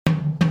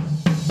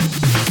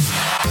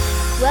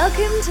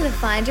Welcome to the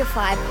Find Your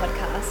Fire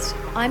podcast.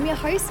 I'm your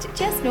host,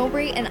 Jess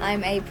Norbury, and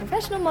I'm a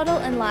professional model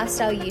and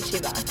lifestyle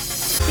YouTuber.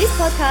 This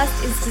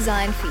podcast is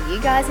designed for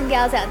you guys and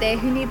gals out there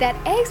who need that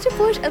extra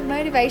push of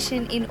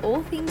motivation in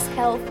all things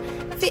health,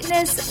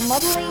 fitness,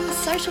 modeling,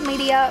 social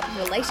media,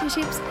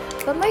 relationships,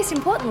 but most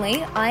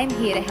importantly, I'm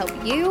here to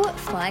help you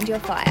find your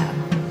fire.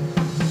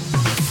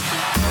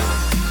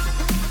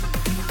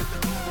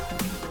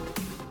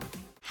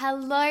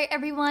 Hello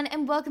everyone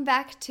and welcome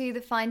back to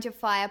the Find Your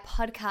Fire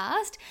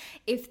podcast.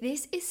 If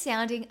this is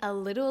sounding a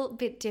little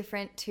bit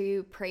different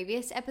to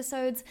previous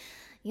episodes,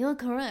 you're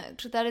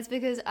correct. That is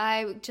because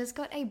I just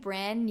got a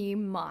brand new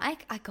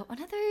mic. I got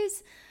one of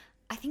those,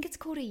 I think it's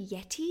called a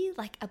Yeti,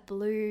 like a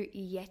blue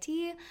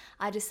Yeti.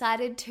 I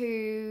decided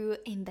to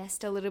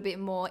invest a little bit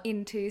more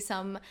into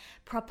some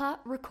proper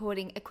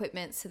recording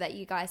equipment so that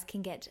you guys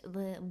can get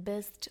the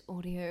best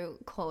audio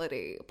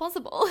quality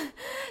possible.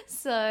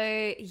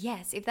 So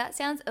yes, if that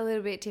sounds a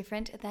little bit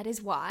different, that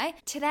is why.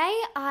 Today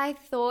I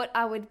thought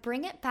I would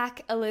bring it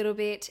back a little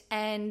bit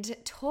and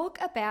talk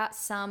about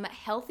some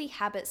healthy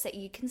habits that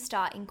you can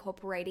start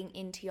incorporating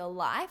into your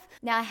life.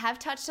 Now I have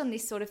touched on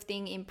this sort of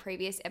thing in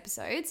previous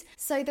episodes.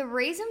 So the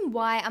reason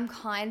why I'm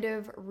kind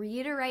of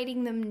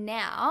reiterating them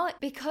now,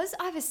 because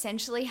I've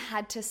essentially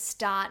had to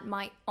start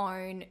my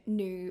own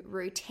new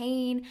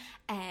routine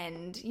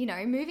and,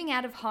 moving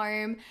out of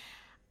home.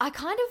 I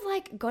kind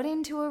of got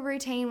into a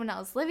routine when I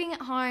was living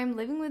at home,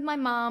 living with my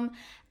mum.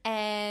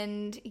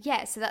 And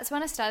yeah, so that's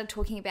when I started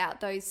talking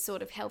about those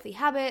sort of healthy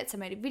habits. I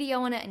made a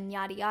video on it and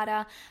yada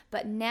yada.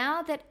 But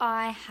now that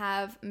I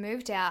have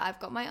moved out, I've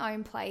got my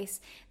own place,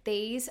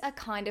 these are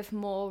kind of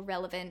more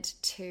relevant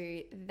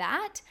to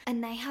that.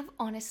 And they have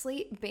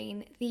honestly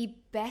been the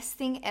best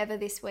thing ever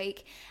this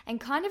week, and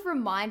kind of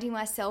reminding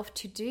myself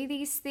to do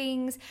these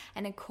things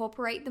and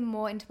incorporate them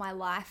more into my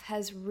life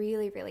has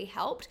really, really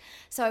helped.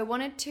 So I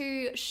wanted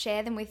to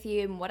share them with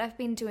you and what I've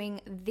been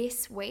doing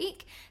this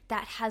week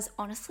that has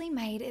honestly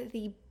made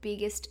the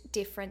biggest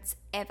difference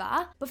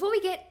ever. Before we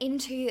get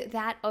into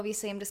that,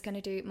 obviously I'm just going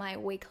to do my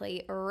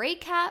weekly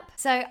recap.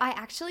 So I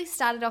actually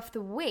started off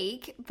the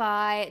week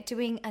by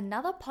doing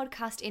another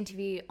podcast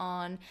interview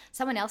on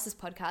someone else's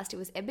podcast. It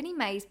was Ebony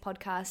May's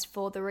podcast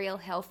for the Real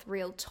Health,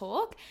 Real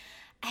Talk.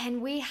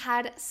 And we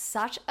had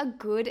such a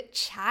good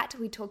chat.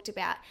 We talked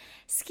about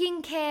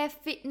skincare,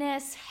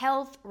 fitness,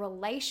 health,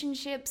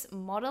 relationships,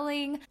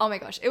 modeling. Oh my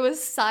gosh, it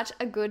was such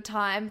a good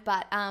time.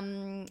 But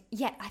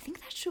yeah, I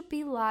think that should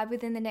be live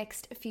within the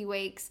next few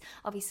weeks.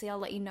 Obviously, I'll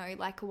let you know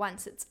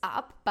once it's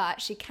up.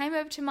 But she came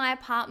over to my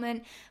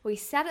apartment. We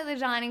sat at the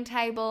dining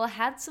table,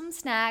 had some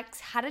snacks,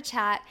 had a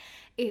chat.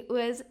 It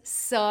was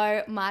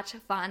so much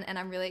fun, and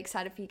I'm really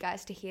excited for you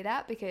guys to hear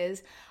that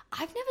because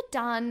I've never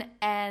done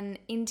an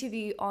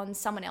interview on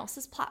someone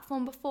else's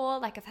platform before.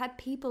 I've had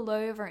people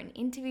over and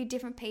interviewed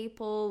different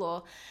people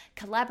or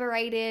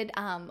collaborated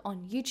on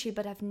YouTube,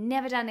 but I've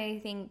never done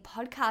anything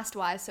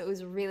podcast-wise, so it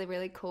was really,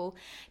 really cool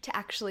to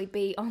actually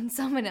be on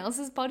someone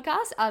else's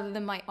podcast other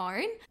than my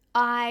own.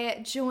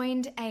 I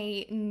joined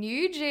a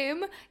new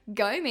gym,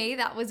 Go Me.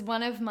 That was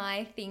one of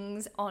my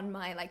things on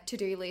my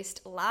to-do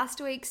list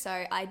last week.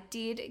 So I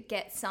did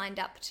get signed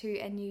up to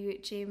a new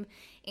gym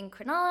in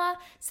Cronulla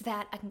so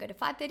that I can go to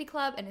 5:30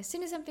 Club, and as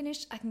soon as I'm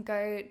finished, I can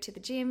go to the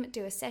gym,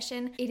 do a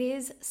session. It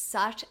is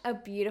such a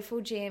beautiful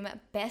gym,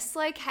 best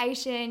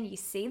location, you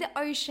see the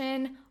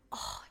ocean.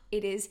 Oh,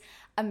 it is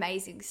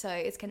amazing. So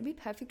it's going to be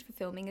perfect for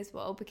filming as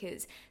well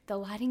because the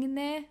lighting in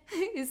there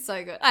is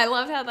so good. I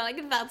love how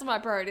that's my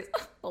priority.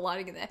 The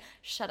lighting in there.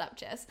 Shut up,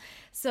 Jess.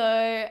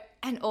 So,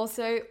 and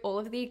also all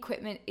of the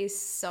equipment is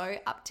so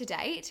up to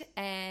date,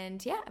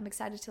 and yeah, I'm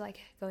excited to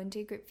go and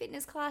do group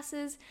fitness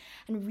classes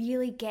and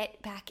really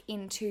get back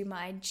into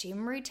my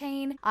gym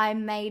routine. I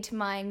made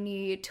my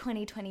new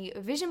 2020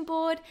 vision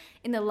board.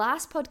 In the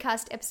last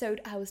podcast episode,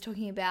 I was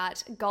talking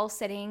about goal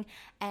setting,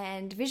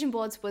 and vision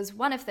boards was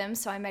one of them.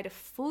 So I made a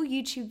full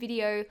YouTube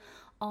video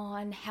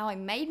on how I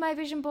made my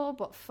vision board,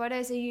 what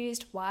photos I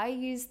used, why I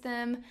used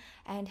them,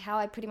 and how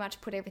I pretty much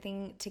put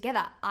everything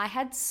together. I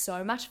had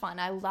so much fun.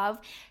 I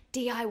love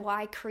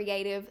DIY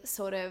creative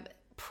sort of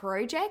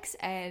projects,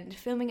 and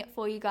filming it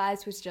for you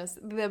guys was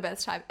just the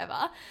best time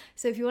ever.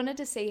 So if you wanted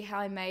to see how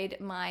I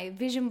made my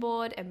vision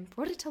board and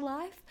brought it to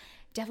life,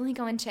 definitely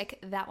go and check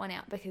that one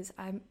out because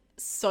I'm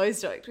so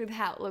stoked with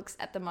how it looks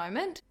at the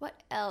moment.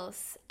 What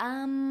else?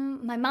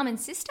 My mum and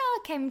sister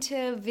came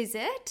to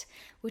visit,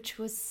 which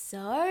was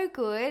so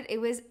good. It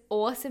was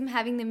awesome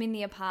having them in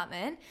the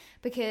apartment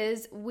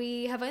because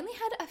we have only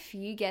had a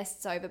few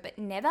guests over, but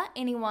never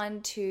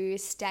anyone to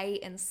stay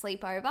and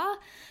sleep over.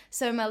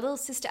 So my little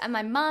sister and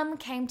my mum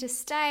came to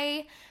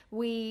stay.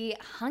 We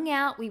hung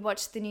out. We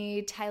watched the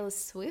new Taylor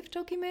Swift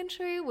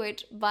documentary,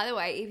 which, by the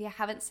way, if you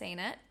haven't seen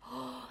it,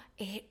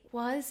 it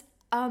was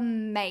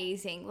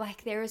amazing.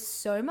 There is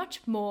so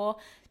much more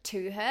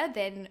to her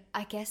than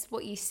I guess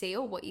what you see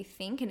or what you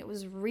think, and it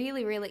was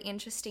really, really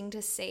interesting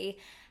to see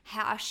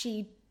how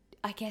she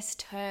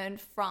turned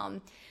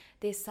from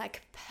this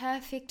like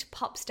perfect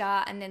pop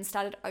star and then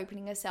started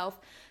opening herself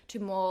to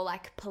more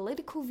like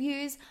political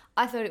views.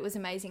 I thought it was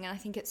amazing, and I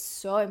think it's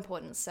so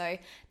important. So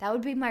that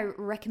would be my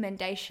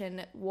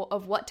recommendation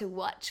of what to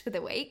watch for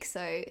the week.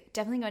 So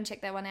definitely go and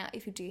check that one out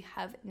if you do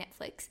have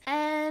Netflix.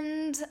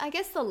 And I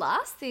guess the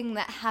last thing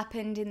that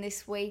happened in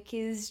this week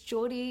is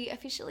Geordie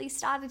officially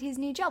started his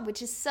new job,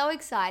 which is so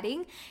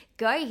exciting.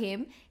 Go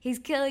him. He's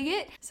killing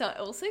it. So I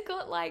also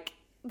got like,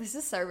 this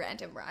is so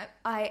random, right?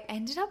 I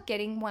ended up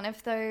getting one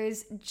of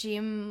those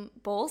gym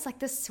balls, like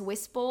the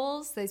Swiss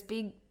balls, those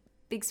big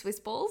Swiss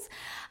balls.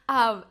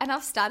 And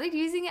I've started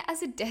using it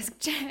as a desk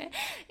chair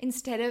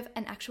instead of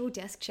an actual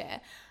desk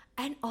chair.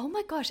 And oh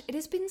my gosh, it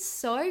has been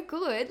so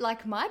good.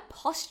 Like my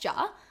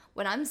posture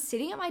when I'm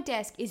sitting at my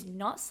desk is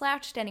not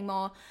slouched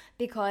anymore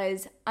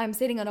because I'm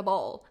sitting on a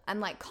ball.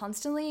 I'm like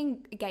constantly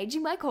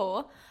engaging my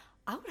core.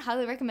 I would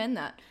highly recommend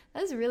that.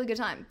 That is a really good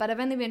time. But I've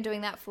only been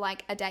doing that for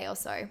like a day or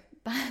so.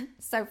 But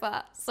so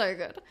far, so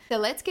good. So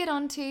let's get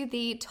on to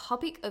the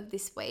topic of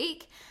this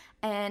week.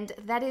 And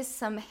that is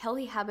some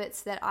healthy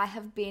habits that I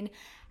have been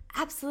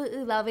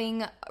absolutely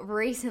loving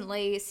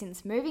recently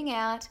since moving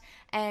out,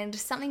 and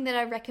something that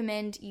I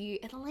recommend you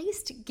at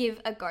least give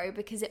a go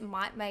because it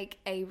might make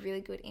a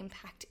really good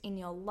impact in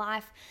your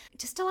life,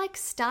 just to like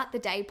start the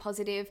day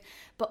positive,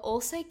 but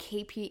also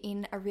keep you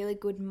in a really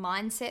good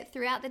mindset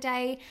throughout the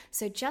day.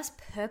 So just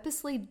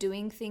purposely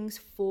doing things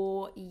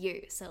for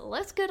you. So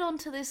let's get on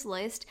to this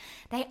list.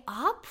 They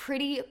are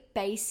pretty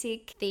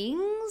basic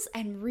things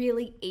and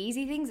really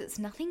easy things. It's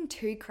nothing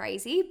too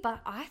crazy,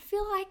 but I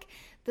feel like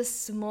the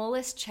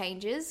smallest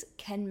changes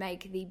can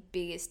make the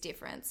biggest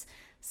difference.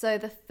 So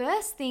the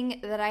first thing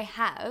that I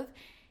have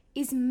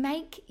is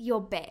make your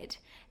bed.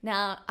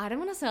 Now, I don't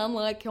want to sound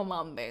like your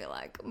mum being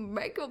like,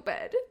 make your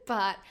bed.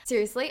 But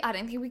seriously, I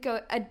don't think we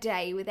go a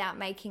day without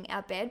making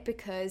our bed,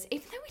 because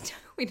even though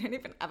we don't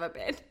even have a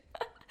bed,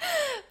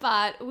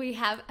 but we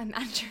have a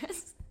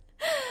mattress.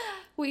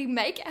 We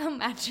make our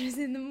mattress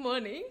in the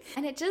morning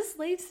and it just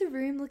leaves the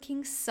room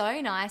looking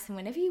so nice. And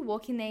whenever you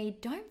walk in there, you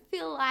don't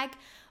feel like,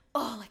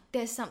 oh, like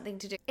there's something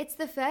to do. It's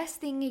the first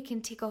thing you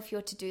can tick off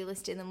your to-do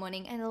list in the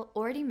morning, and it'll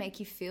already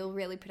make you feel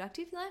really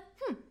productive. You're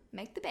like,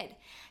 make the bed.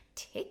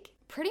 Tick.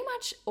 Pretty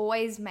much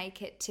always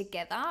make it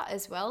together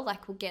as well.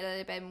 Like we'll get out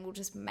of bed and we'll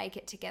just make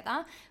it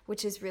together,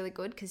 which is really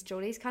good because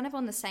Geordie's kind of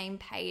on the same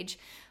page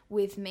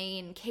with me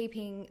in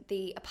keeping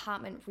the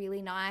apartment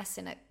really nice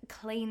and a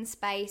clean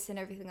space and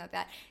everything like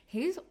that.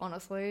 He's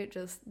honestly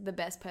just the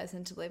best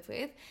person to live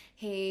with.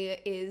 He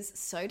is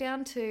so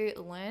down to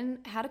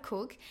learn how to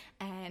cook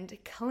and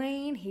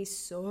clean. He's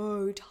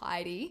so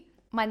tidy.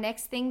 My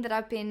next thing that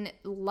I've been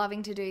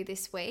loving to do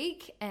this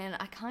week, and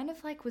I kind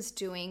of like was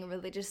doing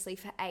religiously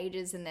for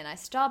ages, and then I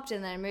stopped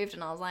and then I moved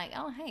and I was like,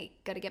 oh, hey,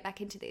 got to get back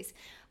into this.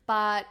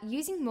 But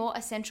using more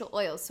essential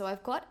oils. So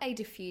I've got a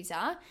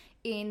diffuser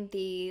in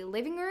the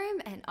living room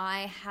and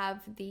I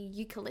have the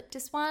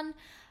eucalyptus one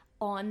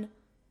on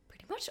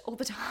pretty much all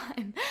the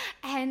time.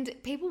 And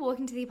people walk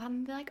into the apartment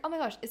and be like, oh my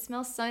gosh, it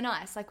smells so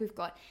nice. Like we've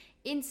got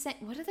incense,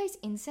 what are those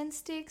incense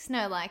sticks?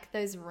 No, like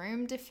those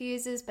room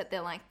diffusers, but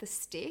they're like the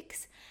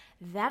sticks.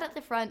 That at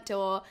the front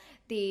door,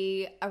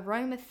 the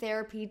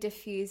aromatherapy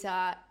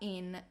diffuser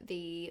in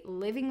the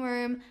living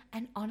room.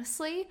 And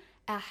honestly,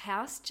 our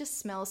house just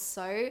smells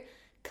so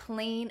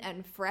clean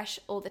and fresh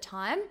all the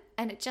time,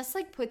 and it just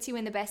like puts you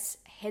in the best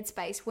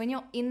headspace when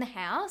you're in the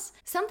house.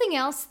 Something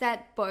else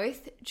that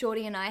both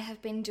Geordie and I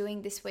have been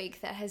doing this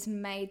week that has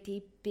made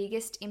the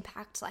biggest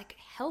impact, like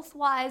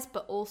health-wise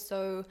but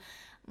also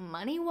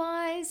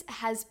money-wise,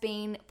 has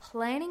been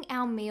planning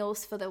our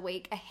meals for the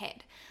week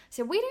ahead.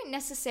 So we don't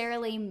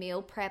necessarily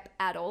meal prep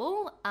at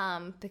all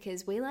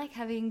because we like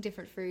having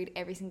different food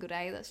every single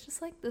day. That's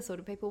just like the sort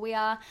of people we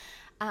are.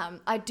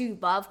 I do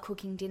love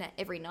cooking dinner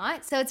every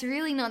night, so it's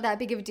really not that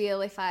big of a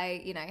deal if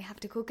I, have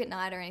to cook at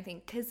night or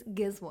anything, because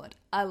guess what?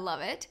 I love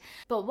it.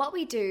 But what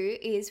we do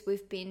is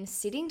we've been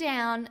sitting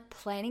down,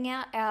 planning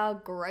out our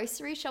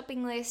grocery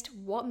shopping list,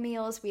 what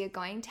meals we are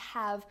going to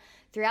have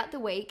throughout the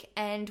week,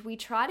 and we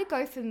try to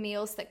go for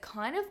meals that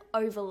kind of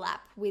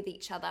overlap with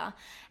each other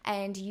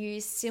and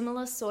use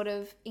similar sort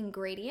of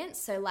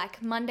ingredients. So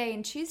like Monday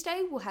and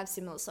Tuesday we'll have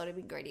similar sort of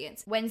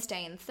ingredients.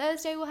 Wednesday and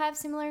Thursday we'll have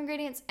similar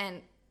ingredients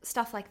and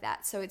stuff like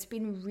that. So it's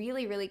been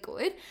really, really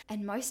good.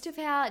 And most of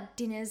our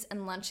dinners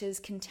and lunches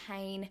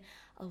contain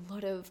a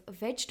lot of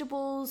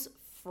vegetables,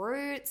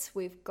 fruits.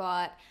 We've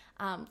got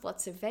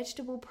lots of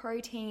vegetable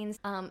proteins.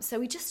 So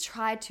we just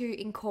try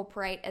to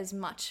incorporate as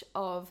much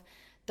of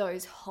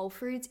those whole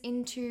foods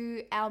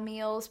into our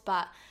meals,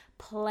 but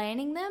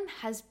planning them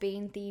has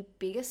been the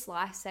biggest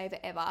lifesaver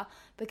ever,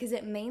 because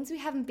it means we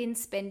haven't been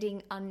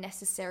spending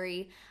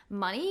unnecessary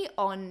money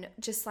on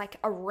just like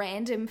a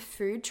random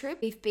food trip.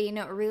 We've been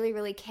really,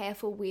 really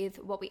careful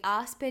with what we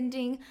are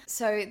spending.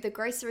 So the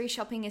grocery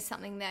shopping is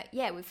something that,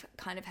 we've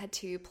kind of had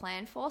to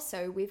plan for.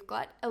 So we've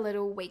got a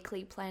little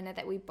weekly planner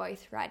that we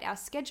both write our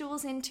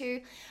schedules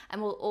into,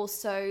 and we'll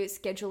also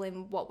schedule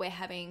in what we're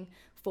having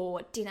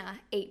for dinner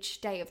each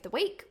day of the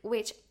week,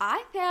 which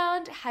I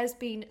found has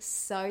been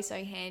so,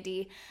 so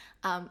handy.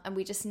 And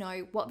we just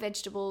know what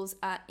vegetables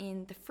are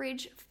in the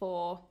fridge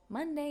for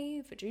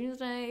Monday, for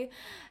Tuesday.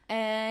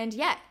 And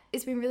yeah,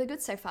 it's been really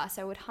good so far.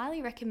 So I would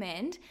highly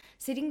recommend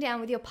sitting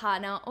down with your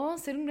partner or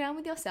sitting down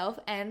with yourself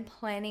and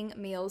planning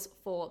meals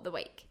for the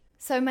week.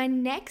 So my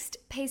next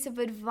piece of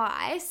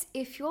advice,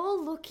 if you're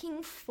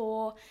looking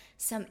for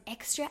some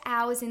extra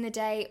hours in the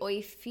day, or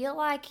you feel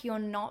like you're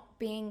not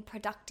being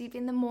productive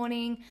in the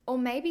morning, or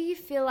maybe you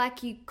feel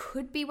like you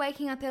could be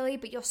waking up early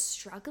but you're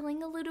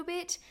struggling a little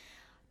bit,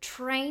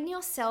 train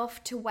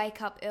yourself to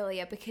wake up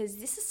earlier, because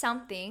this is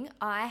something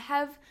I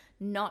have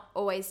not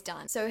always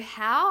done. So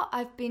how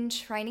I've been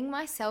training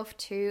myself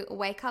to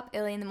wake up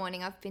early in the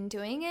morning, I've been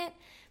doing it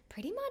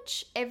pretty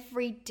much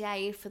every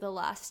day for the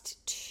last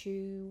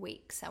 2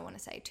 weeks. I want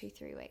to say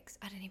 2-3 weeks.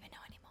 I don't even know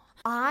anymore.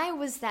 I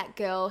was that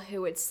girl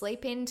who would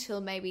sleep in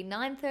till maybe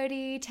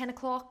 9:30, 10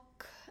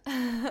 o'clock.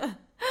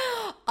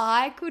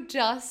 I could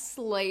just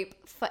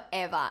sleep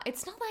forever.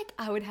 It's not like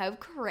I would have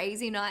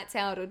crazy nights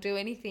out or do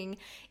anything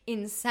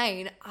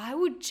insane. I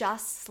would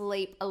just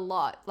sleep a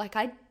lot. Like,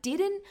 I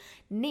didn't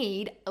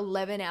need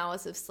 11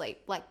 hours of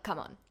sleep. Like, come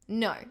on.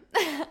 No,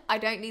 I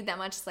don't need that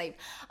much sleep.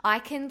 I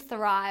can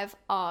thrive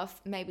off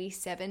maybe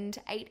 7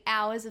 to 8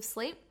 hours of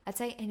sleep. I'd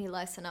say any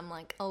less and I'm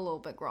like a little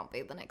bit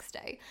grumpy the next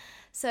day.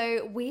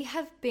 So we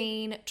have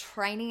been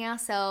training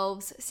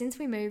ourselves since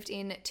we moved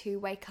in to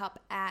wake up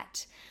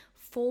at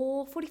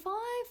 4:45,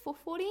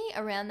 4:40,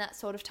 around that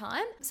sort of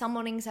time. Some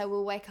mornings I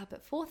will wake up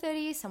at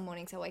 4:30, some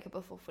mornings I wake up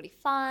at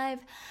 4:45.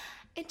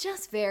 It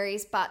just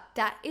varies, but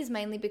that is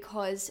mainly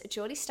because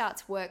Geordie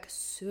starts work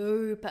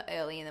super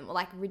early in the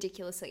like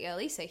ridiculously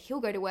early. So he'll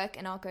go to work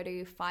and I'll go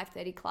to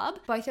 5:30 club.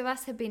 Both of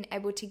us have been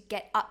able to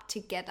get up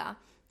together.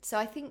 So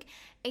I think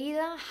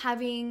either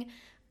having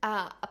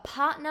a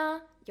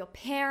partner, your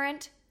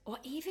parent, or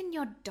even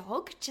your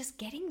dog, just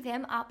getting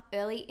them up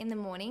early in the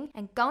morning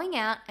and going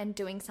out and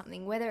doing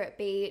something, whether it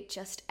be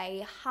just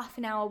a half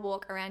an hour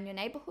walk around your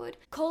neighborhood,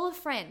 call a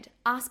friend,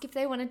 ask if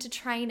they wanted to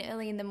train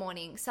early in the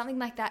morning, something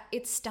like that.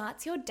 It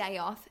starts your day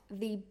off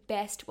the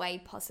best way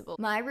possible.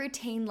 My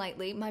routine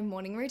lately, my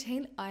morning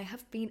routine, I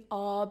have been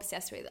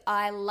obsessed with.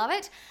 I love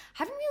it.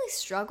 Haven't really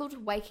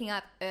struggled waking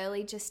up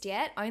early just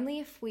yet, only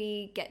if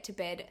we get to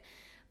bed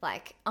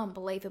like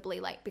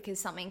unbelievably late because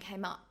something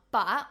came up.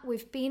 But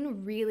we've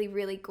been really,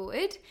 really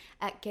good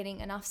at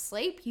getting enough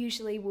sleep.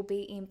 Usually we'll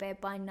be in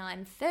bed by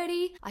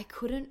 9:30. I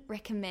couldn't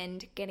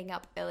recommend getting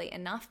up early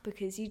enough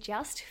because you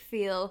just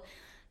feel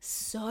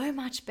so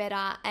much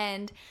better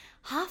and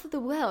half of the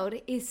world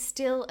is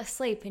still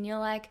asleep and you're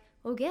like,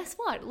 well, guess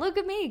what? Look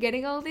at me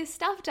getting all this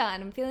stuff done.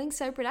 I'm feeling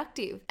so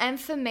productive.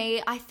 And for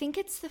me, I think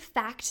it's the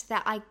fact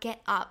that I get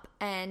up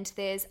and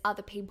there's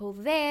other people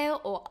there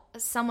or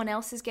someone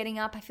else is getting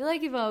up. I feel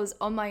like if I was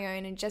on my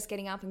own and just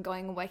getting up and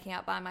going and waking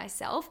up by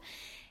myself,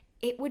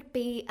 it would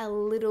be a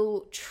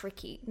little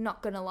tricky,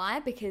 not gonna lie,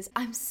 because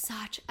I'm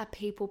such a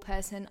people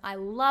person. I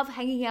love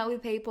hanging out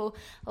with people.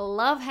 I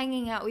love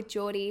hanging out with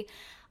Geordie.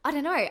 I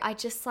don't know, I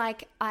just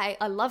like,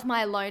 I love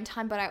my alone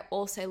time, but I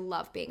also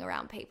love being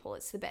around people.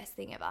 It's the best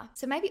thing ever.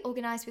 So maybe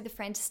organize with a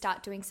friend to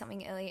start doing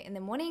something earlier in the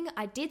morning.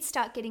 I did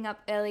start getting up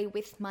early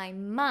with my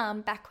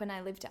mum back when I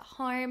lived at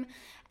home,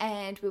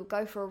 and we'll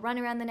go for a run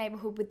around the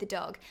neighborhood with the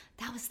dog.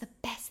 That was the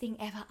best thing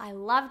ever. I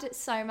loved it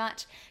so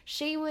much.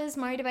 She was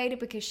motivated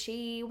because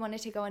she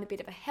wanted to go on a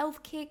bit of a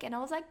health kick, and I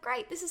was like,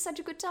 great, this is such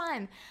a good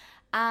time.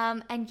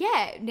 And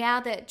yeah,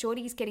 now that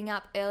Geordie's getting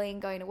up early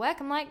and going to work,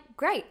 I'm like,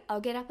 great,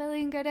 I'll get up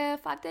early and go to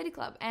 5:30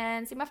 club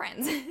and see my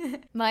friends.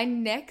 My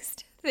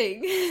next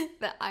thing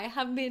that I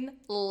have been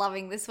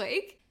loving this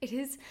week, it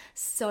is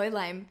so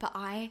lame, but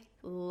I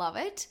love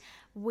it.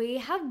 We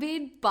have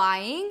been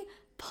buying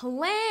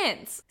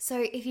plants.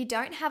 So if you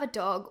don't have a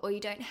dog or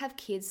you don't have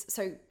kids,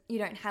 so you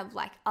don't have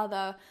like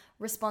other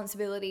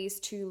responsibilities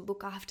to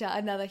look after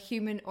another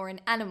human or an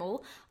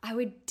animal, I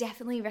would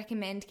definitely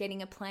recommend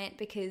getting a plant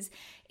because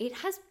it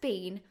has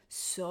been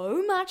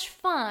so much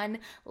fun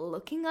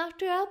looking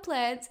after our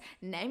plants,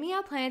 naming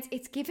our plants.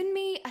 It's given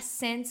me a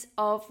sense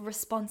of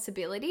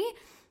responsibility.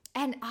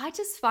 And I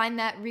just find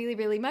that really,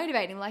 really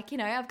motivating. Like, you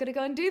know, I've got to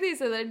go and do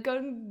this and then go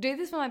and do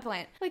this for my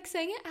plant. Like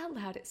saying it out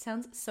loud, it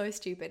sounds so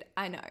stupid.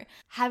 I know.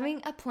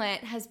 Having a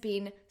plant has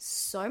been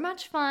so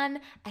much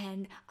fun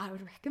and I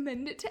would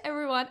recommend it to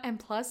everyone. And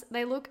plus,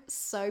 they look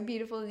so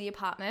beautiful in the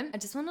apartment. I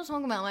just want to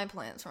talk about my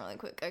plants really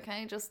quick,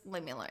 okay? Just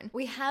leave me alone.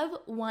 We have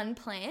one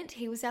plant.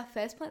 He was our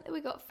first plant that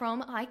we got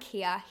from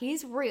IKEA.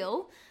 He's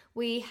real.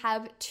 We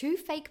have 2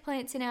 fake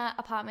plants in our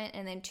apartment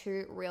and then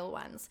 2 real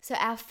ones. So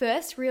our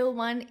first real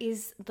one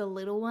is the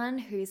little one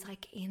who's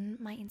like in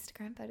my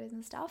Instagram photos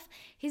and stuff.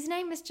 His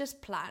name is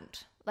just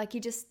Plant. Like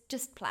you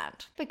just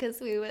Plant, because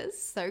we were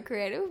so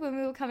creative when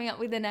we were coming up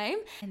with a name.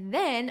 And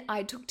then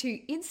I took to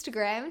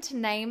Instagram to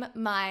name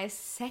my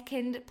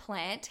second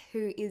plant,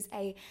 who is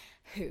a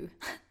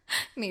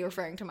me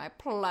referring to my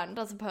plant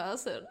as a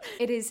person.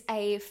 It is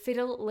a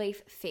fiddle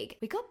leaf fig.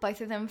 We got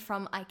both of them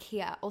from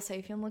IKEA. Also,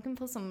 if you're looking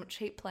for some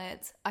cheap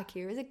plants,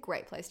 IKEA is a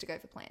great place to go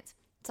for plants.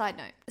 Side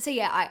note. So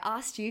yeah, I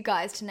asked you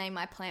guys to name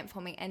my plant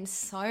for me and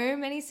so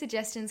many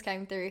suggestions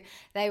came through.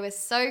 They were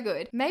so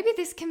good. Maybe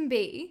this can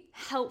be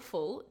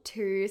helpful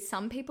to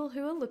some people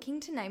who are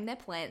looking to name their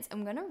plants.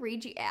 I'm going to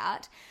read you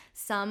out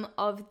some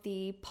of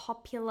the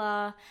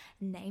popular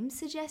name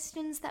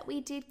suggestions that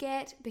we did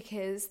get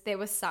because there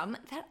were some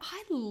that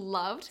I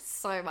loved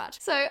so much.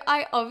 So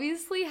I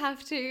obviously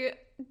have to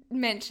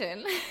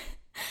mention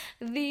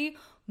the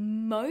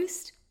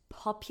most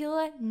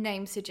popular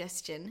name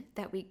suggestion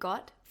that we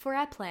got for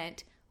our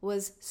plant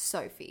was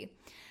Sophie.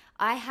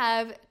 I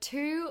have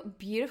two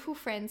beautiful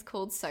friends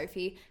called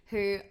Sophie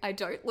who I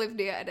don't live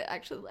near, and it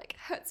actually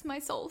hurts my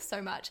soul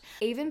so much.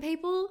 Even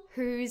people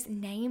whose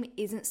name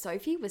isn't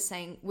Sophie was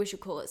saying we should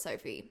call it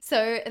Sophie.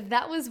 So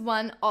that was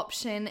one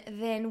option.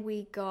 Then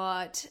we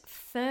got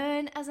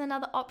Fern as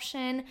another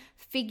option.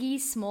 Figgy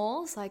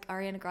Smalls, like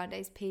Ariana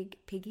Grande's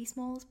Piggy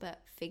Smalls,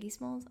 but Figgy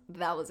Smalls.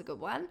 That was a good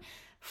one.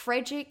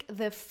 Frederick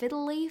the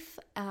Fiddleleaf,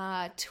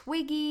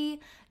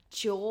 Twiggy,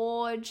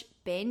 George,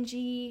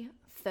 Benji,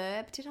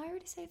 Thurb. Did I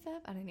already say Thurb?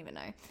 I don't even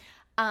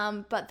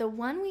know. But the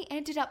one we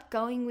ended up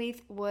going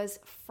with was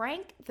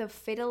Frank the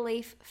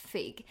Fiddleleaf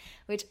Fig,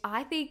 which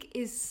I think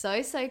is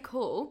so, so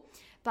cool.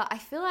 But I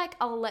feel like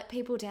I'll let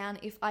people down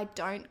if I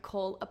don't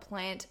call a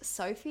plant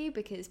Sophie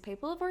because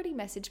people have already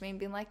messaged me and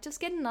been like, just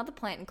get another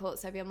plant and call it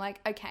Sophie. I'm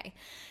like, okay.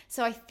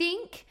 So I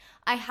think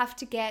I have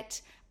to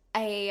get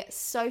a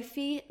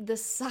Sophie the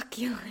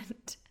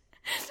Succulent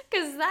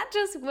because that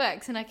just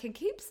works and I can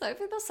keep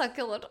Sophie the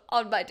Succulent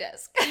on my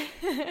desk.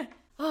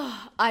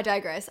 Oh, I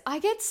digress. I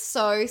get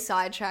so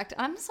sidetracked.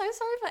 I'm so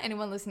sorry for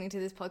anyone listening to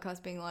this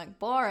podcast being like,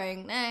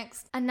 boring,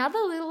 next. Another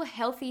little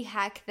healthy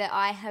hack that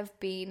I have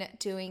been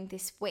doing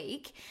this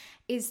week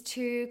is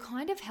to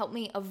kind of help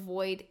me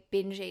avoid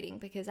binge eating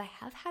because I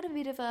have had a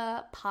bit of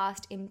a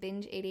past in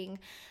binge eating.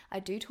 I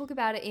do talk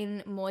about it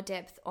in more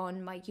depth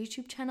on my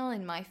YouTube channel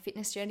in my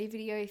fitness journey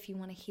video if you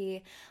want to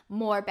hear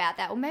more about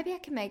that. Or maybe I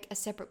can make a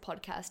separate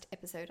podcast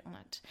episode on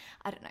it.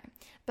 I don't know.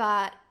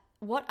 But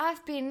what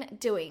I've been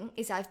doing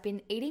is I've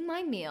been eating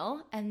my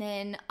meal, and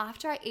then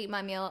after I eat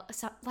my meal,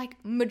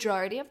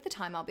 majority of the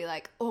time I'll be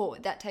like, oh,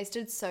 that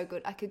tasted so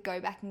good. I could go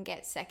back and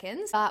get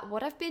seconds. But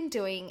what I've been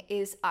doing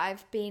is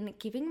I've been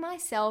giving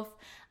myself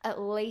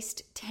at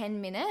least 10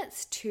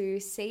 minutes to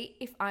see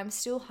if I'm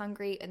still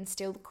hungry and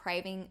still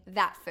craving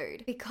that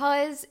food,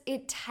 because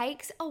it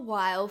takes a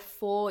while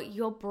for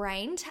your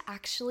brain to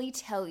actually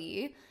tell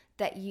you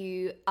that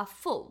you are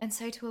full. And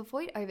so to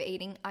avoid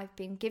overeating, I've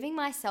been giving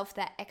myself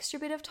that extra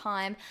bit of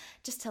time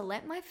just to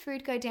let my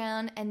food go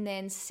down and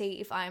then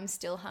see if I'm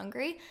still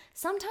hungry.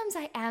 Sometimes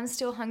I am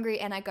still hungry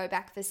and I go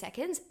back for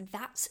seconds.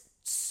 That's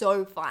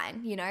so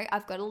fine. You know,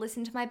 I've got to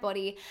listen to my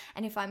body,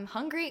 and if I'm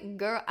hungry,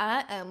 girl,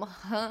 I am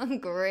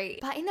hungry.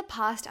 But in the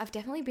past, I've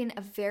definitely been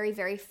a very,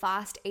 very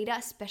fast eater,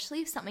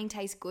 especially if something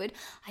tastes good.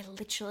 I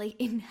literally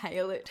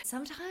inhale it.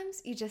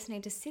 Sometimes you just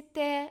need to sit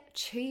there,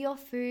 chew your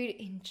food,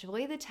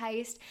 enjoy the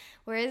taste.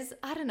 Whereas,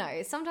 I don't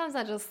know, sometimes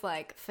I just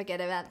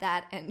forget about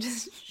that and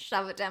just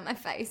shove it down my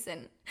face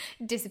and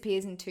it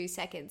disappears in 2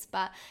 seconds.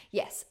 But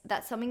yes,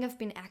 that's something I've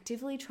been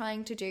actively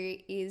trying to do,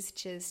 is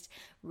just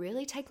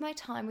really take my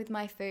time with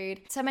my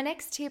food. So my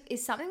next tip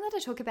is something that I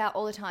talk about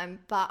all the time,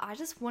 but I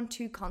just want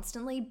to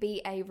constantly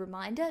be a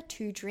reminder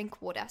to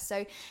drink water. So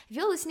if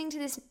you're listening to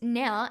this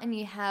now and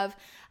you have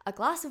a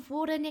glass of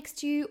water next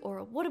to you or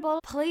a water bottle,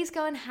 please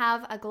go and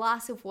have a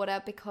glass of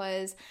water,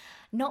 because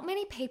not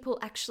many people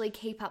actually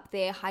keep up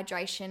their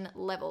hydration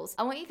levels.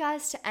 I want you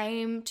guys to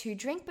aim to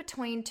drink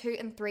between 2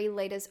 and 3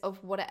 liters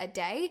of water a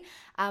day.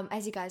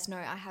 As you guys know,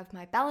 I have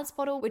my balance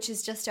bottle, which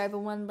is just over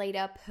 1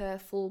 liter per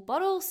full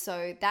bottle.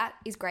 So that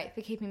is great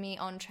for keeping me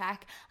on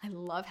track. I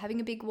love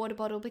having a big water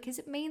bottle because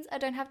it means I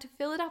don't have to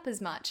fill it up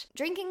as much.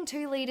 Drinking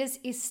 2 liters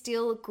is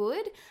still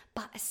good,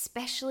 but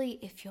especially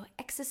if you're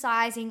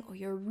exercising or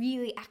you're a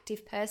really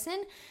active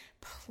person,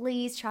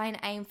 please try and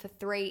aim for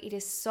 3. It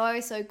is so,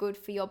 so good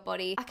for your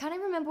body. I can't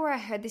even remember where I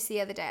heard this the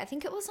other day. I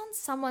think it was on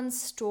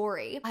someone's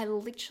story. I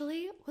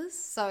literally was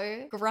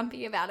so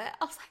grumpy about it.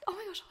 I was like, oh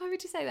my gosh, why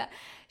would you say that?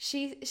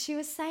 She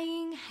was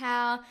saying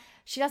how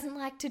she doesn't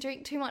like to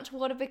drink too much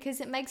water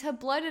because it makes her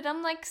bloated.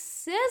 I'm like,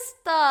 sister,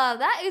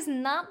 that is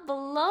not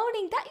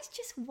bloating. That is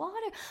just water.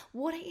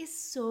 Water is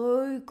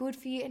so good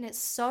for you and it's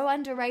so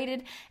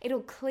underrated.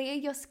 It'll clear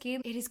your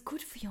skin. It is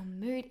good for your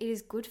mood. It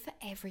is good for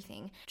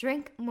everything.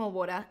 Drink more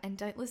water and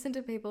don't listen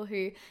to people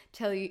who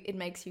tell you it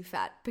makes you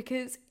fat,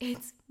 because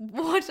it's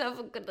water,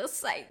 for goodness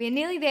sake. We're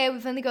nearly there.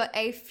 We've only got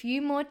a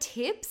few more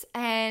tips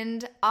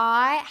and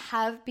I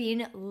have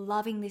been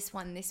loving this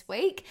one this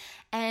week,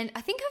 and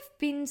I think I've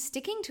been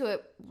sticking to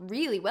it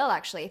really well,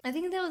 actually. I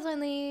think there was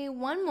only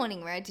one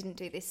morning where I didn't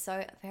do this, so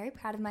I'm very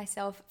proud of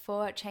myself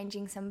for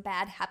changing some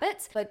bad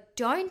habits. But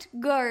don't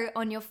go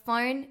on your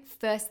phone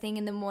first thing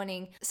in the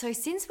morning. So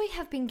since we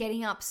have been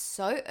getting up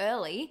so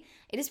early,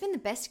 it has been the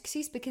best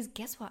excuse because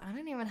guess what? I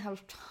don't even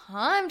have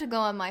time to go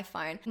on my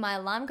phone. My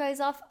alarm goes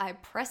off, I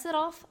press it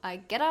off, I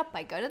get up,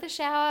 I go to the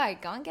shower, I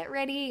go and get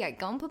ready, I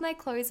go and put my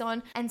clothes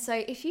on. And so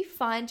if you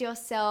find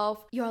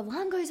yourself, your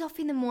alarm goes off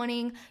in the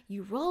morning,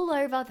 you roll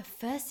over, the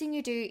first thing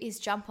you do is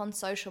jump on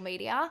social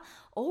media,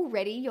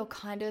 already you're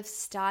kind of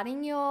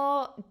starting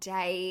your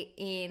day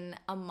in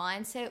a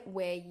mindset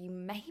where you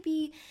may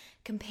be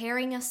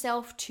comparing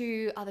yourself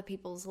to other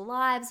people's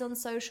lives on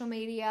social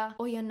media,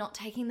 or you're not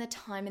taking the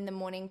time in the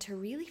morning to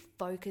really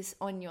focus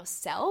on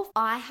yourself.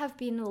 I have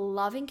been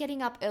loving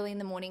getting up early in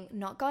the morning,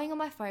 not going on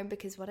my phone,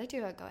 because what I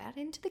do, I go out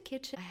into the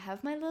kitchen, I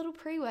have my little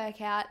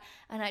pre-workout,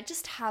 and I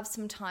just have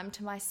some time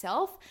to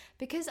myself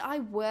because I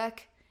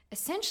work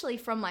essentially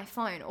from my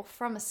phone or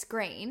from a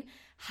screen.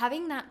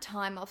 Having that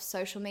time off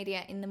social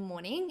media in the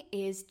morning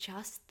is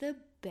just the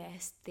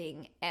best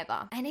thing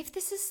ever. And if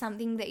this is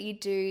something that you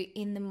do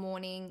in the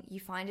morning,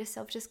 you find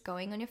yourself just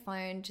going on your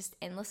phone, just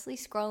endlessly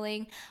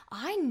scrolling,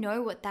 I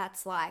know what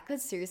that's like. I could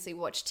seriously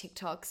watch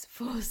TikToks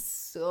for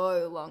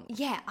so long.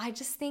 Yeah, I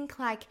just think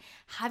like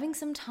having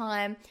some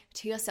time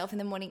to yourself in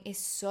the morning is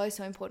so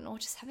important, or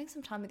just having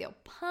some time with your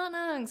partner,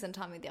 having some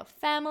time with your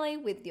family,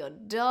 with your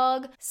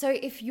dog. So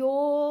if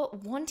you're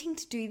wanting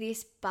to do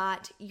this,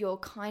 but you're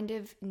kind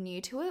of new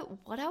to it,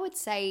 what I would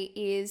say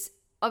is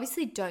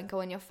obviously don't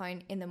go on your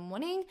phone in the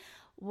morning.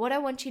 What I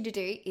want you to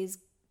do is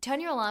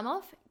turn your alarm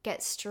off,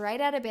 get straight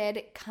out of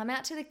bed, come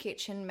out to the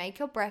kitchen, make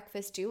your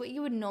breakfast, do what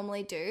you would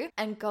normally do,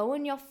 and go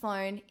on your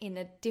phone in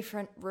a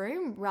different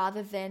room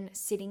rather than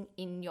sitting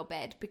in your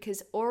bed,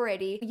 because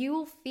already you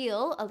will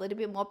feel a little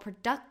bit more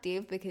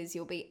productive because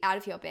you'll be out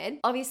of your bed.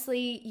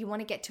 Obviously, you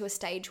want to get to a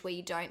stage where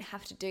you don't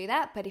have to do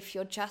that, but if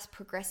you're just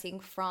progressing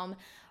from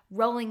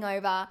rolling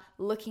over,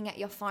 looking at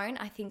your phone,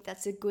 I think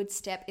that's a good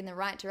step in the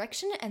right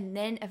direction, and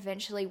then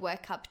eventually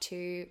work up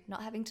to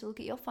not having to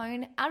look at your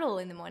phone at all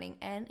in the morning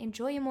and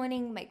enjoy your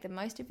morning, make the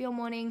most of your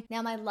morning.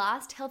 Now, my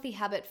last healthy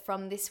habit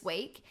from this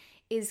week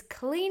is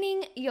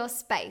cleaning your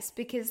space,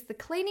 because the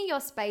cleaner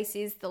your space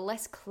is, the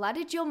less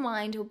cluttered your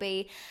mind will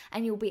be,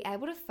 and you'll be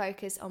able to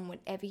focus on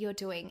whatever you're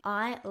doing.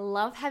 I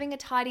love having a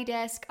tidy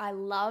desk. I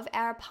love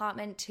our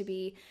apartment to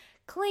be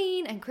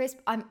clean and crisp.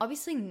 I'm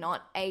obviously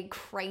not a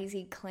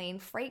crazy clean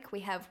freak.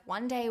 We have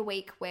one day a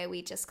week where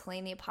we just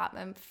clean the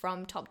apartment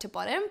from top to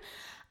bottom.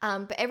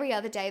 But every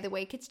other day of the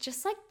week, it's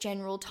just like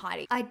general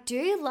tidy. I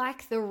do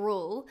like the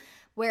rule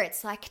where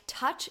it's like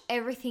touch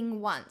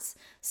everything once.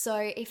 So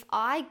if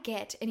I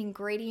get an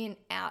ingredient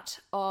out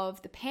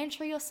of the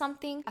pantry or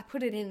something, I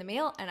put it in the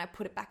meal and I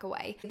put it back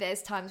away.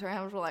 There's times where I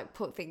have to like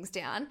put things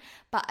down,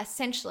 but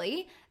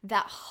essentially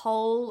that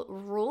whole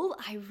rule,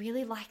 I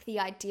really like the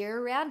idea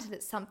around it.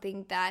 It's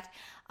something that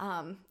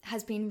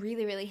has been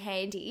really, really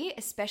handy,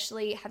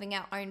 especially having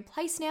our own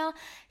place now,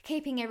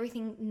 keeping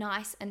everything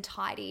nice and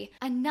tidy.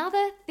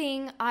 Another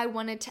thing I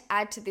wanted to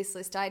add to this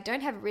list, I don't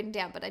have it written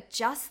down, but I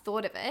just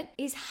thought of it,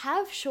 is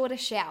have shorter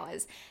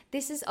showers.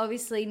 This is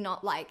obviously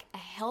not like a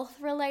health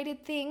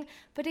related thing,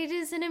 but it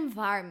is an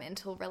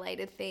environmental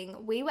related thing.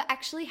 We were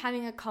actually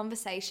having a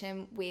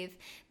conversation with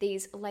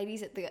these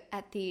ladies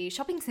at the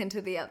shopping center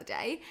the other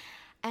day,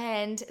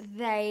 and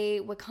they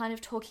were kind of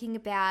talking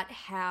about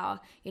how,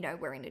 you know,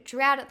 we're in a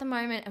drought at the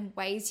moment and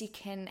ways you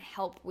can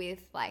help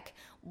with like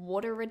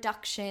water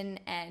reduction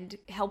and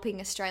helping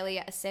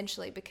Australia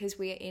essentially, because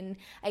we are in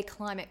a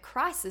climate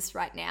crisis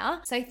right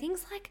now. So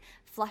things like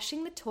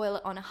flushing the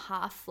toilet on a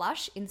half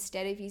flush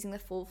instead of using the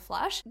full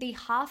flush. The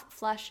half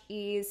flush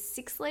is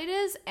 6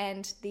 liters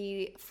and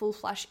the full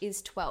flush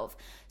is 12.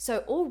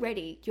 So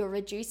already you're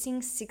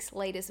reducing 6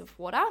 liters of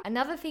water.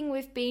 Another thing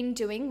we've been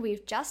doing,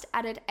 we've just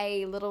added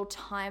a little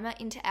timer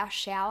into our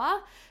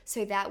shower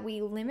so that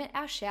we limit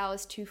our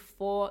showers to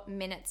 4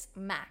 minutes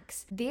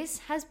max. This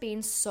has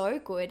been so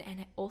good, and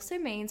it also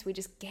means we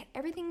just get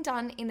everything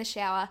done in the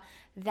shower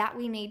that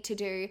we need to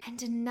do.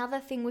 And another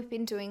thing we've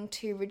been doing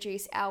to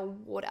reduce our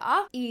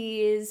water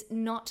is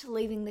not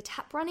leaving the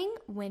tap running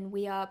when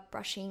we are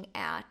brushing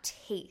our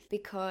teeth,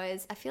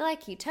 because I feel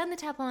like you turn the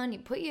tap on, you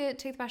put your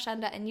toothbrush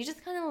under, and you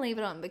just kind of leave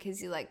it on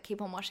because you like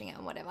keep on washing it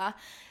and whatever.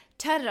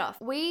 Turn it off.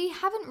 We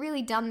haven't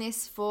really done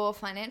this for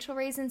financial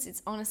reasons.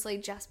 It's honestly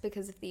just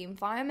because of the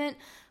environment.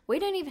 We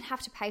don't even have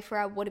to pay for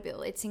our water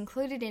bill. It's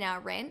included in our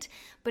rent,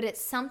 but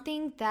it's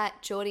something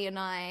that Geordie and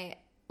I,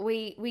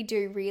 we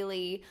do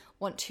really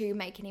want to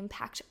make an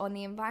impact on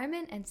the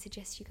environment and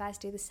suggest you guys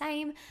do the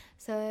same.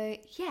 So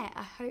yeah,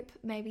 I hope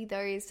maybe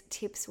those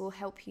tips will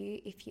help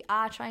you if you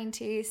are trying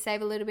to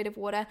save a little bit of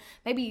water.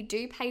 Maybe you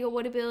do pay your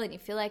water bill and you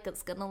feel like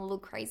it's gotten a little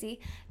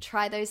crazy.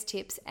 Try those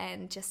tips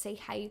and just see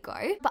how you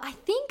go. But I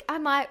think I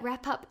might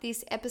wrap up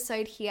this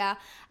episode here.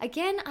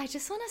 Again, I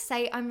just want to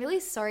say I'm really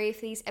sorry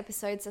if these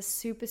episodes are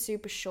super,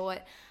 super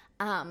short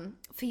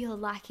for your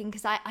liking,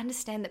 because I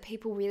understand that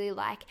people really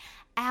like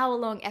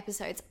hour-long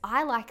episodes.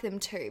 I like them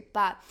too,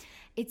 but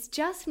it's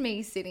just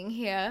me sitting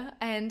here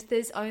and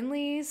there's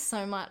only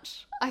so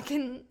much I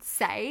can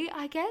say,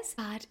 I guess.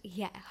 But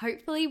yeah,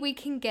 hopefully we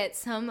can get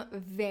some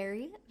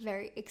very,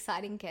 very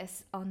exciting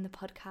guests on the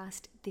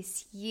podcast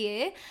this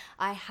year.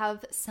 I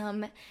have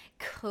some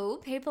cool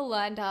people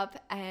lined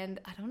up and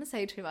I don't want to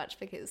say too much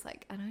because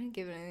I don't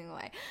give anything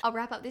away. I'll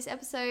wrap up this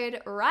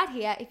episode right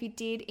here. If you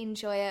did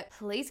enjoy it,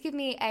 please give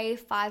me a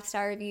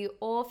 5-star review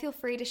or feel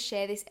free to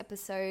share this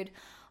episode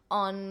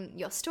on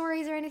your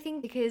stories or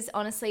anything, because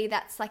honestly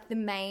that's the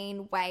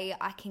main way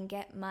I can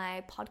get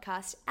my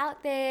podcast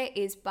out there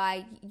is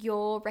by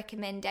your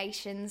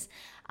recommendations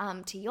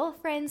to your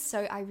friends.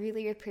 So I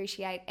really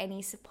appreciate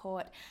any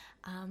support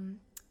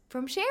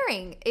from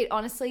sharing. It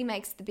honestly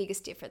makes the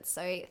biggest difference.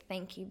 So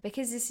thank you.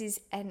 Because this is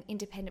an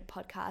independent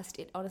podcast,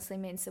 it honestly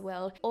means the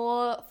world.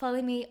 Or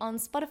follow me on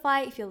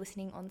Spotify if you're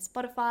listening on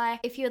Spotify.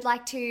 If you'd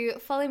like to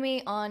follow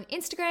me on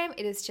Instagram,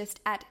 it is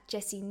just at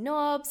Jessie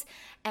Norbs,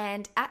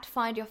 and at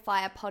Find Your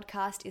Fire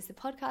Podcast is the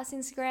podcast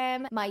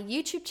Instagram. My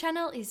YouTube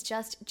channel is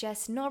just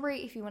Jess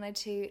Norbury if you wanted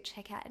to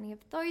check out any of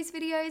those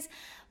videos.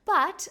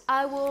 But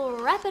I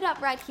will wrap it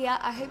up right here.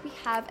 I hope you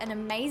have an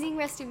amazing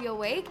rest of your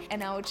week,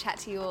 and I will chat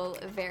to you all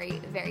very,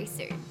 very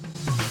soon.